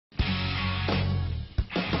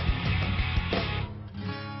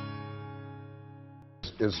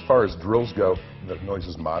As far as drills go, the noise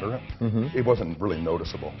is moderate. It wasn't really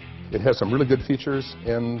noticeable. It has some really good features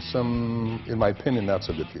and some, in my opinion, not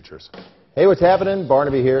so good features. Hey, what's happening?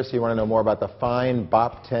 Barnaby here. So you want to know more about the Fein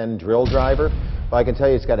BOP 10 drill driver? Well, I can tell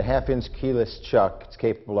you it's got a half-inch keyless chuck. It's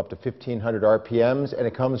capable up to 1,500 RPMs, and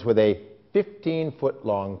it comes with a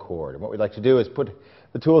 15-foot-long cord. And what we'd like to do is put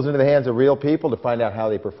the tools into the hands of real people to find out how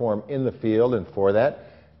they perform in the field. And for that,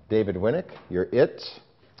 David Winnick, you're it.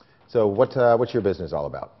 So what's your business all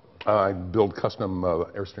about? I build custom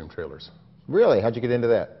Airstream trailers. Really? How'd you get into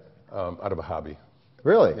that? Out of a hobby.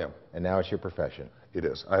 Really? Yeah. And now it's your profession? It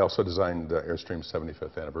is. I also designed Airstream's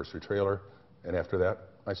 75th anniversary trailer, and after that,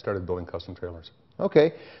 I started building custom trailers.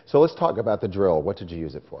 Okay, so let's talk about the drill. What did you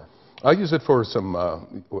use it for? I use it for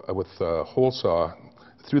some, with a hole saw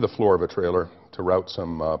through the floor of a trailer to route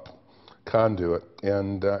some conduit,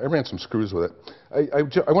 and I ran some screws with it.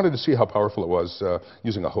 I wanted to see how powerful it was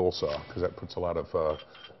using a hole saw, because that puts a lot of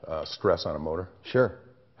stress on a motor. Sure.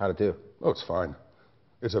 How'd it do? Oh, it's fine.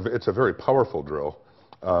 It's a very powerful drill.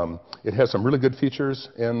 It has some really good features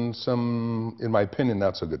and some, in my opinion,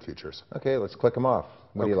 not so good features. Okay, let's click them off.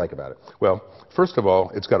 What do you like about it? Well, first of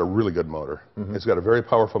all, it's got a really good motor. It's got a very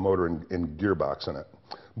powerful motor and gearbox in it.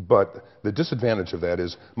 But the disadvantage of that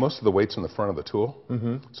is most of the weight's in the front of the tool.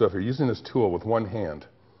 So if you're using this tool with one hand,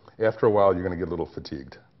 after a while you're going to get a little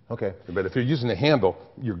fatigued. Okay. But if you're using the handle,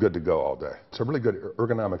 you're good to go all day. It's a really good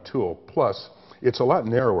ergonomic tool. Plus, it's a lot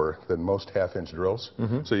narrower than most half-inch drills.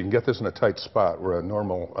 So you can get this in a tight spot where a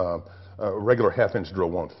normal, regular half-inch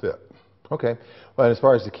drill won't fit. Okay. Well, and as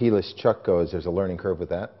far as the keyless chuck goes, there's a learning curve with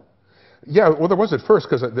that? Yeah, well, there was at first,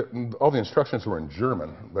 because all the instructions were in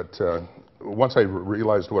German. But once I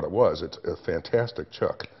realized what it was, it's a fantastic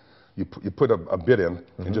chuck. You put a bit in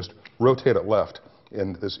and just rotate it left,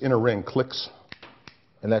 and this inner ring clicks.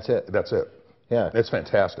 And that's it? That's it. Yeah. It's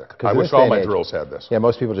fantastic. I wish all my drills had this. Yeah,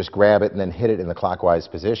 most people just grab it and then hit it in the clockwise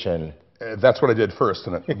position. That's what I did first,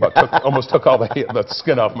 and it almost took all the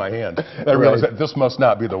skin off my hand. And I realized that this must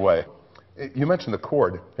not be the way. You mentioned the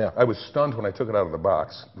cord. Yeah. I was stunned when I took it out of the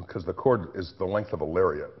box, because the cord is the length of a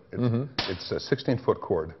lariat. It's a 16-foot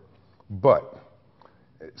cord. But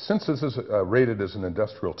since this is rated as an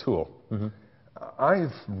industrial tool, I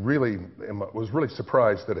was really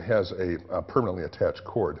surprised that it has a permanently attached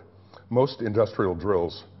cord. Most industrial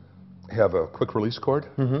drills have a quick release cord,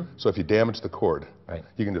 so if you damage the cord,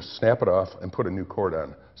 you can just snap it off and put a new cord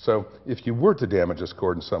on. So if you were to damage this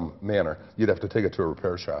cord in some manner, you'd have to take it to a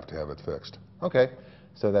repair shop to have it fixed. Okay,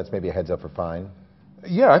 so that's maybe a heads up for Fein.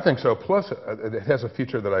 Yeah, I think so. Plus, it has a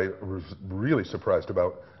feature that I was really surprised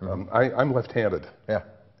about. I'm left-handed. Yeah.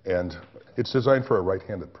 And it's designed for a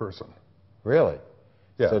right-handed person. Really?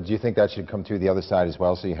 Yeah. So do you think that should come through the other side as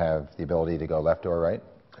well, so you have the ability to go left or right?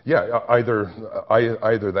 Yeah, either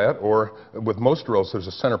that, or with most drills, there's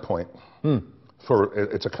a center point.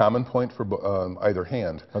 It's a common point for either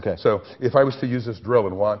hand. Okay. So if I was to use this drill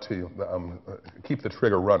and want to keep the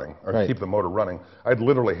trigger running, or keep the motor running, I'd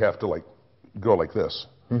literally have to go like this,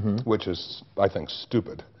 which is, I think,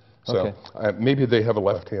 stupid. So maybe they have a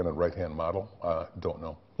left-hand and right-hand model. Don't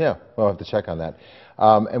know. Yeah, we'll have to check on that.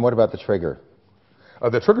 And what about the trigger?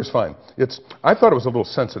 The trigger's fine. I thought it was a little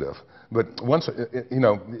sensitive, but once,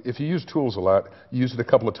 if you use tools a lot, you use it a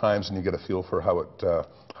couple of times and you get a feel for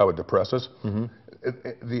how it depresses.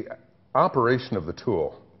 The operation of the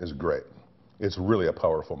tool is great. It's really a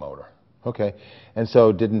powerful motor. Okay, and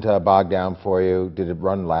so didn't bog down for you? Did it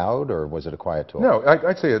run loud, or was it a quiet tool? No,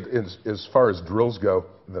 I'd say as far as drills go,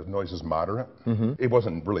 the noise is moderate. It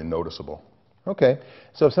wasn't really noticeable. Okay,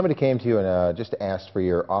 so if somebody came to you and just asked for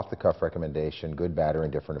your off-the-cuff recommendation, good, bad, or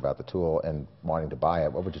indifferent about the tool, and wanting to buy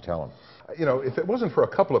it, what would you tell them? If it wasn't for a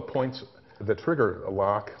couple of points, the trigger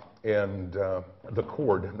lock and the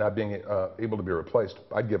cord not being able to be replaced,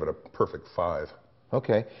 I'd give it a perfect 5.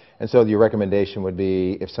 Okay, and so your recommendation would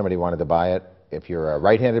be, if somebody wanted to buy it, if you're a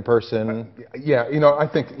right-handed person? Yeah, I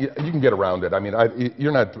think you can get around it. I mean,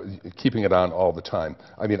 you're not keeping it on all the time.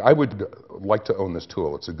 I mean, I would like to own this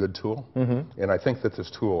tool. It's a good tool, and I think that this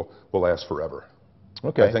tool will last forever.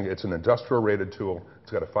 Okay. I think it's an industrial-rated tool.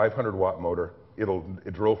 It's got a 500-watt motor. It'll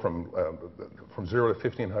drill from 0 to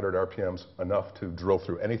 1,500 RPMs, enough to drill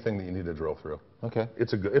through anything that you need to drill through. Okay.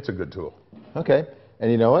 It's a good tool. Okay.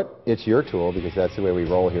 And you know what? It's your tool, because that's the way we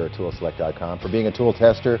roll here at ToolSelect.com. For being a tool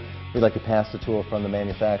tester, we'd like to pass the tool from the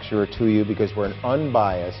manufacturer to you, because we're an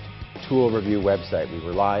unbiased tool review website. We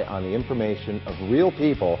rely on the information of real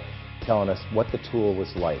people telling us what the tool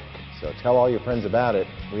was like. So tell all your friends about it.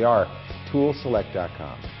 We are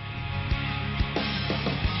ToolSelect.com.